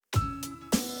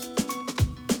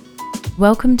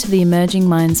Welcome to the Emerging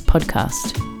Minds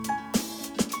podcast.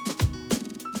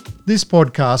 This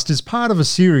podcast is part of a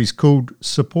series called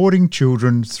Supporting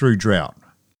Children Through Drought.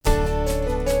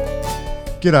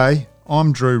 G'day,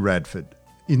 I'm Drew Radford.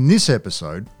 In this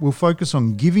episode, we'll focus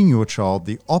on giving your child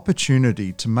the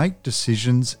opportunity to make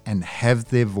decisions and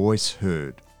have their voice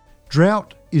heard.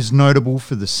 Drought is notable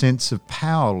for the sense of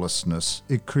powerlessness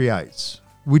it creates,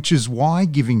 which is why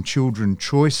giving children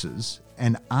choices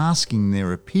and asking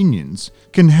their opinions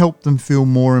can help them feel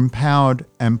more empowered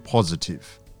and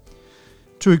positive.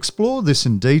 To explore this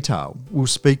in detail, we'll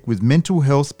speak with mental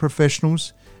health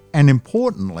professionals and,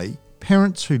 importantly,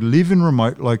 parents who live in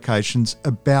remote locations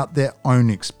about their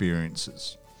own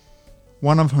experiences.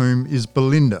 One of whom is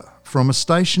Belinda from a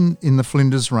station in the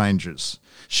Flinders Ranges.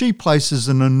 She places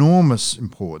an enormous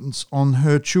importance on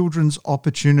her children's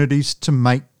opportunities to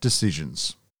make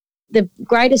decisions. The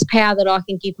greatest power that I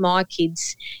can give my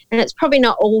kids, and it's probably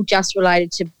not all just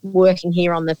related to working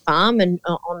here on the farm and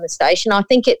on the station, I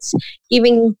think it's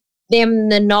giving them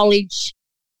the knowledge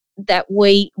that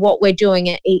what we're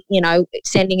doing,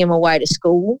 sending them away to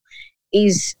school,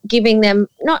 is giving them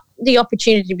not the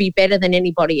opportunity to be better than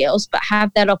anybody else, but have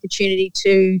that opportunity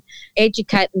to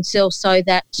educate themselves so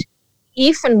that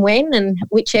if and when and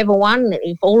whichever one,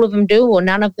 if all of them do or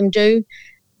none of them do,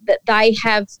 that they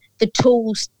have the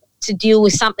tools to deal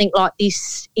with something like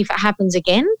this if it happens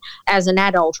again as an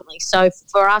adult. So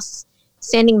for us,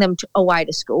 sending them away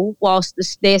to school, whilst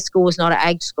their school is not an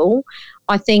ag school,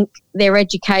 I think their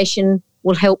education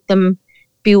will help them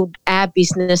build our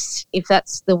business if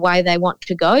that's the way they want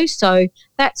to go. So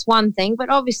that's one thing.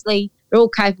 But obviously they're all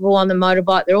capable on the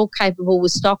motorbike. They're all capable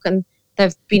with stock and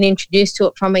they've been introduced to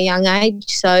it from a young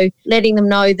age. So letting them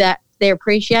know that they're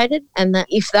appreciated and that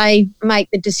if they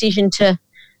make the decision to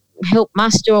help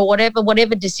muster or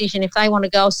whatever decision, if they want to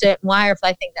go a certain way or if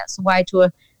they think that's the way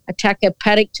to attack a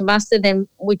paddock to muster, then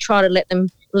we try to let them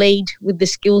lead with the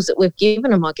skills that we've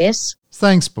given them, I guess.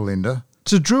 Thanks, Belinda.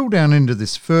 To drill down into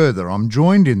this further, I'm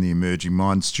joined in the Emerging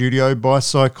Minds studio by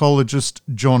psychologist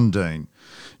John Dean.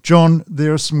 John,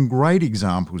 there are some great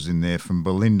examples in there from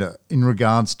Belinda in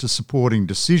regards to supporting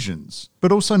decisions,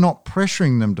 but also not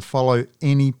pressuring them to follow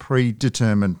any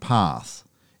predetermined path.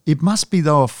 It must be,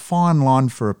 though, a fine line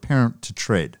for a parent to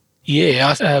tread.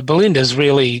 Yeah, Belinda's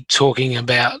really talking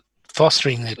about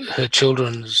fostering her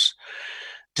children's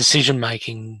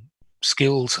decision-making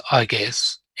skills, I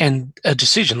guess, and a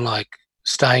decision like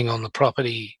staying on the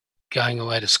property, going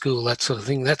away to school, that sort of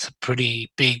thing, that's a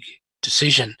pretty big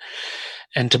decision.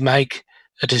 And to make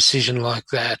a decision like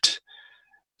that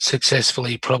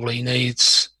successfully probably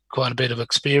needs quite a bit of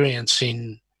experience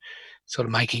in sort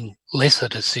of making lesser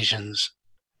decisions.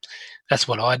 That's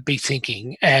what I'd be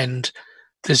thinking. And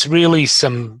there's really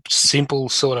some simple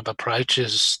sort of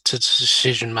approaches to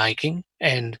decision making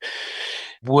and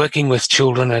working with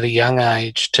children at a young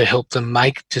age to help them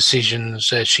make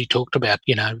decisions, as she talked about,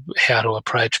 how to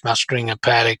approach mustering a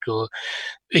paddock or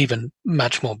even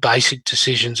much more basic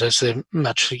decisions as they're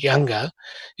much younger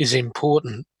is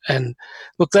important. And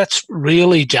look, that's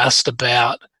really just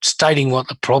about stating what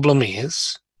the problem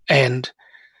is and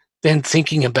then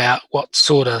thinking about what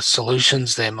sort of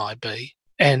solutions there might be,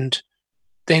 and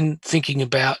then thinking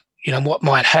about, what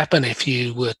might happen if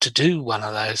you were to do one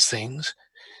of those things,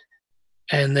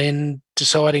 and then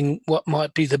deciding what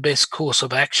might be the best course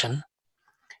of action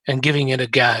and giving it a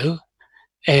go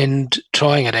and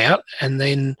trying it out, and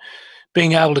then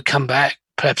being able to come back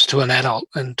perhaps to an adult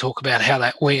and talk about how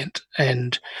that went,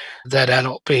 and that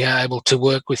adult being able to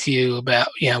work with you about,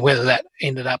 whether that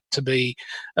ended up to be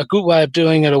a good way of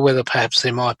doing it or whether perhaps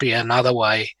there might be another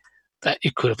way that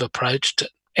you could have approached it.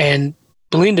 And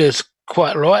Belinda's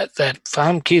quite right that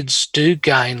farm kids do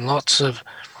gain lots of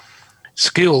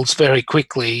skills very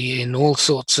quickly in all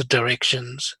sorts of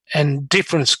directions and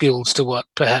different skills to what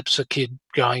perhaps a kid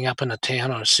growing up in a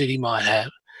town or a city might have.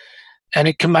 And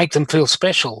it can make them feel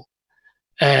special.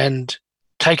 And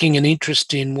taking an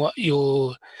interest in what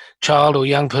your child or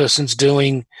young person's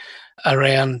doing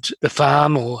around the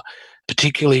farm, or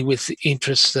particularly with the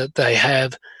interests that they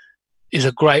have, is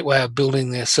a great way of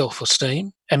building their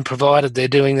self-esteem. And provided they're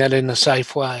doing that in a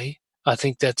safe way, I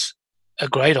think that's a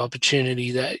great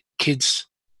opportunity that kids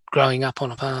growing up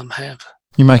on a farm have.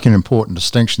 You make an important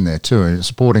distinction there too,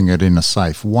 supporting it in a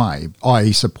safe way,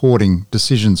 i.e. supporting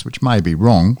decisions which may be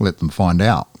wrong, let them find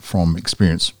out from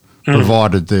experience,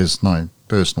 provided there's no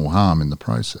personal harm in the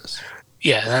process.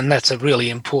 Yeah, and that's a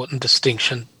really important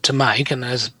distinction to make. And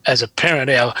as a parent,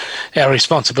 our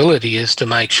responsibility is to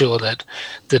make sure that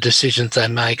the decisions they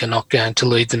make are not going to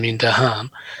lead them into harm.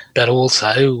 But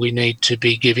also we need to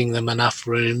be giving them enough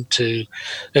room to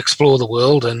explore the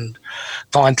world and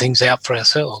find things out for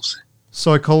ourselves.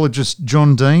 Psychologist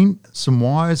John Dean, some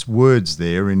wise words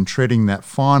there in treading that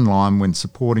fine line when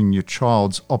supporting your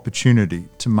child's opportunity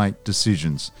to make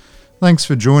decisions. Thanks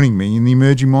for joining me in the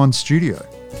Emerging Minds studio.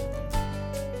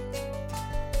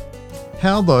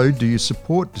 How, though, do you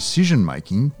support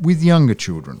decision-making with younger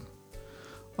children?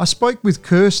 I spoke with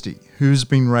Kirsty, who's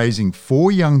been raising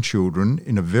 4 young children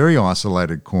in a very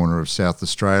isolated corner of South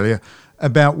Australia,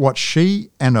 about what she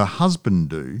and her husband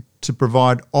do to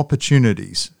provide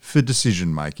opportunities for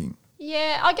decision-making.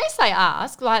 Yeah, I guess they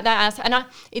ask, and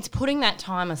it's putting that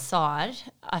time aside.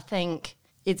 I think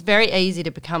it's very easy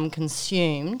to become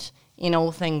consumed in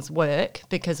all things work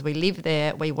because we live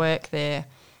there, we work there,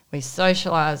 we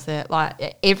socialise there,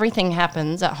 like everything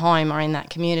happens at home or in that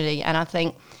community, and I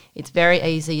think it's very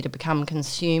easy to become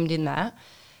consumed in that.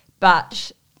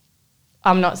 But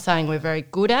I'm not saying we're very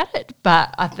good at it,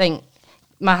 but I think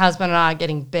my husband and I are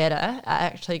getting better at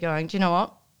actually going, do you know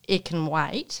what, it can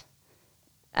wait,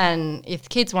 and if the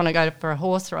kids want to go for a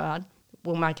horse ride,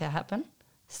 we'll make it happen.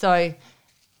 So,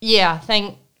 yeah, I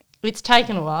think it's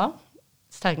taken a while.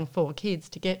 It's taken 4 kids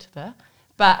to get to that.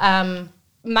 But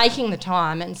making the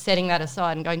time and setting that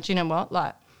aside and going, do you know what,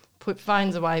 like, put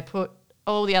phones away, put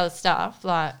all the other stuff,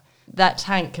 like, that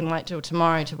tank can wait till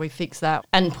tomorrow till we fix that,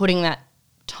 and putting that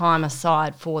time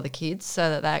aside for the kids so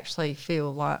that they actually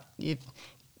feel like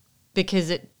because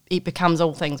it becomes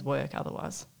all things work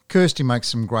otherwise. Kirsty makes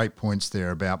some great points there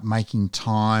about making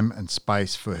time and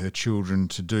space for her children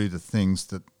to do the things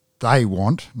that they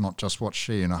want, not just what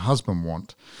she and her husband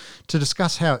want. To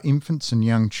discuss how infants and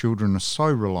young children are so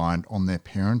reliant on their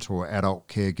parent or adult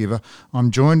caregiver, I'm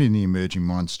joined in the Emerging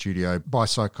Minds studio by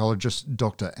psychologist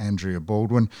Dr. Andrea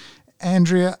Baldwin.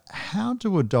 Andrea, how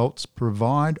do adults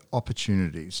provide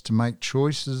opportunities to make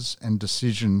choices and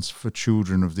decisions for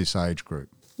children of this age group?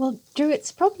 Well, Drew,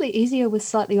 it's probably easier with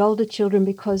slightly older children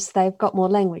because they've got more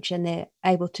language and they're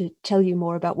able to tell you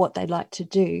more about what they'd like to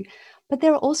do. But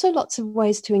there are also lots of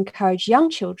ways to encourage young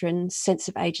children's sense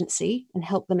of agency and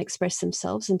help them express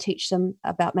themselves and teach them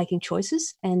about making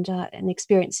choices and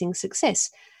experiencing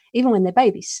success, even when they're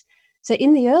babies. So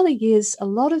in the early years, a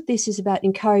lot of this is about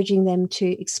encouraging them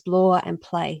to explore and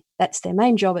play. That's their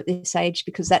main job at this age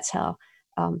because that's how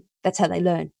they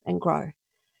learn and grow.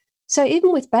 So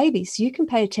even with babies, you can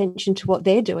pay attention to what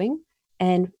they're doing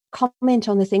and comment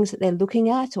on the things that they're looking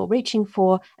at or reaching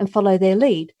for and follow their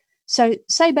lead. So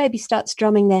say baby starts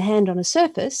drumming their hand on a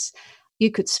surface, you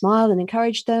could smile and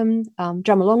encourage them,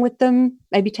 drum along with them,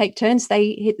 maybe take turns.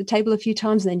 They hit the table a few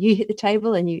times and then you hit the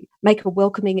table and you make a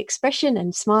welcoming expression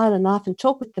and smile and laugh and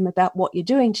talk with them about what you're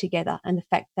doing together and the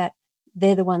fact that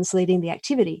they're the ones leading the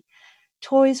activity.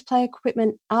 Toys, play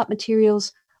equipment, art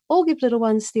materials, all give little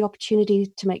ones the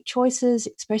opportunity to make choices,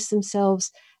 express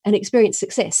themselves and experience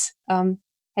success.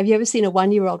 Have you ever seen a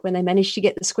 1-year-old when they manage to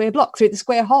get the square block through the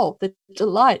square hole, the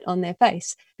delight on their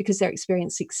face because they're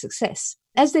experiencing success?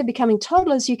 As they're becoming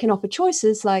toddlers, you can offer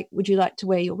choices like, would you like to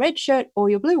wear your red shirt or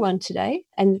your blue one today?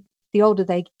 And the older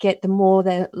they get, the more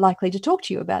they're likely to talk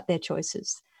to you about their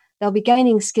choices. They'll be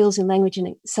gaining skills in language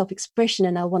and self-expression,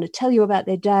 and they'll want to tell you about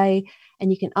their day,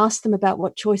 and you can ask them about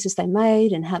what choices they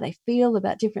made and how they feel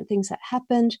about different things that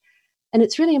happened. And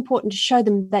it's really important to show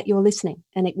them that you're listening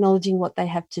and acknowledging what they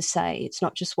have to say. It's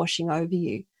not just washing over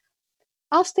you.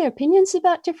 Ask their opinions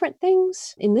about different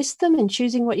things, enlist them in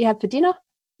choosing what you have for dinner,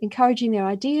 encouraging their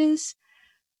ideas.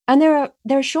 And there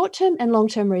are short-term and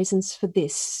long-term reasons for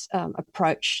this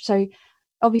approach. So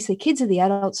obviously kids are the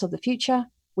adults of the future.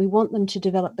 We want them to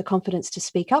develop the confidence to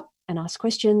speak up and ask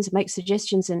questions, make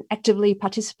suggestions and actively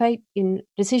participate in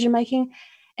decision-making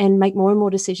and make more and more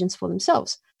decisions for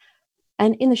themselves.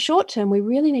 And in the short term, we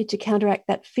really need to counteract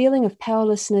that feeling of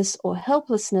powerlessness or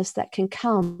helplessness that can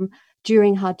come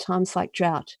during hard times like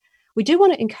drought. We do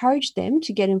want to encourage them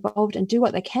to get involved and do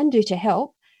what they can do to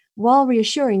help while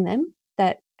reassuring them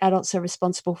that adults are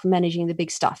responsible for managing the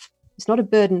big stuff. It's not a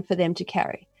burden for them to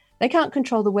carry. They can't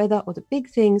control the weather or the big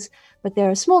things, but there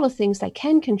are smaller things they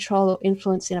can control or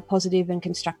influence in a positive and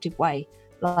constructive way,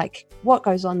 like what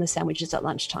goes on the sandwiches at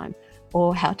lunchtime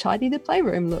or how tidy the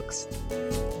playroom looks.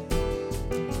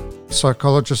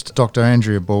 Psychologist Dr.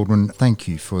 Andrea Baldwin, thank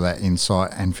you for that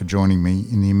insight and for joining me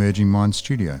in the Emerging Minds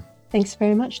studio. Thanks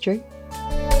very much, Drew.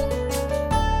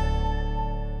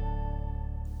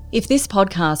 If this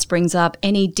podcast brings up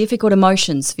any difficult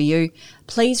emotions for you,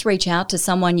 please reach out to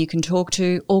someone you can talk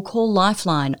to or call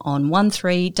Lifeline on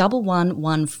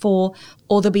 131114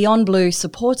 or the Beyond Blue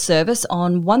support service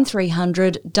on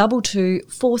 1300 22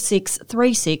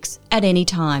 4636 at any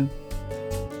time.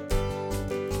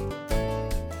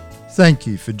 Thank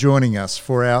you for joining us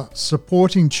for our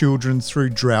Supporting Children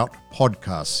Through Drought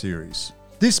podcast series.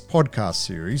 This podcast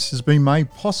series has been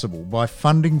made possible by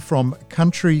funding from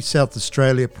Country South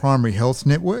Australia Primary Health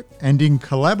Network and in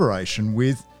collaboration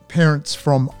with Parents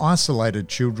from Isolated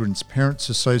Children's Parents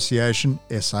Association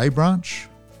SA branch,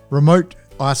 Remote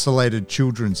Isolated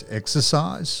Children's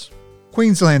Exercise,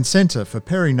 Queensland Centre for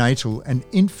Perinatal and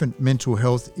Infant Mental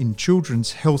Health in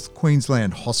Children's Health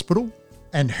Queensland Hospital,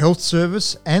 and Health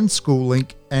Service and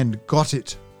SchoolLink and Got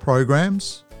It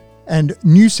programs, and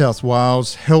New South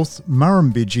Wales Health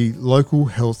Murrumbidgee Local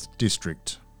Health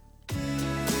District.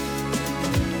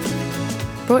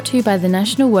 Brought to you by the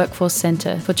National Workforce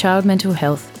Centre for Child Mental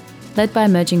Health, led by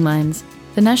Emerging Minds.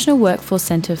 The National Workforce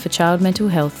Centre for Child Mental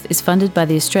Health is funded by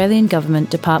the Australian Government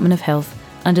Department of Health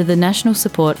under the National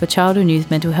Support for Child and Youth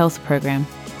Mental Health program.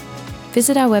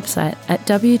 Visit our website at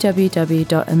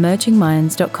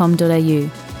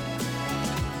www.emergingminds.com.au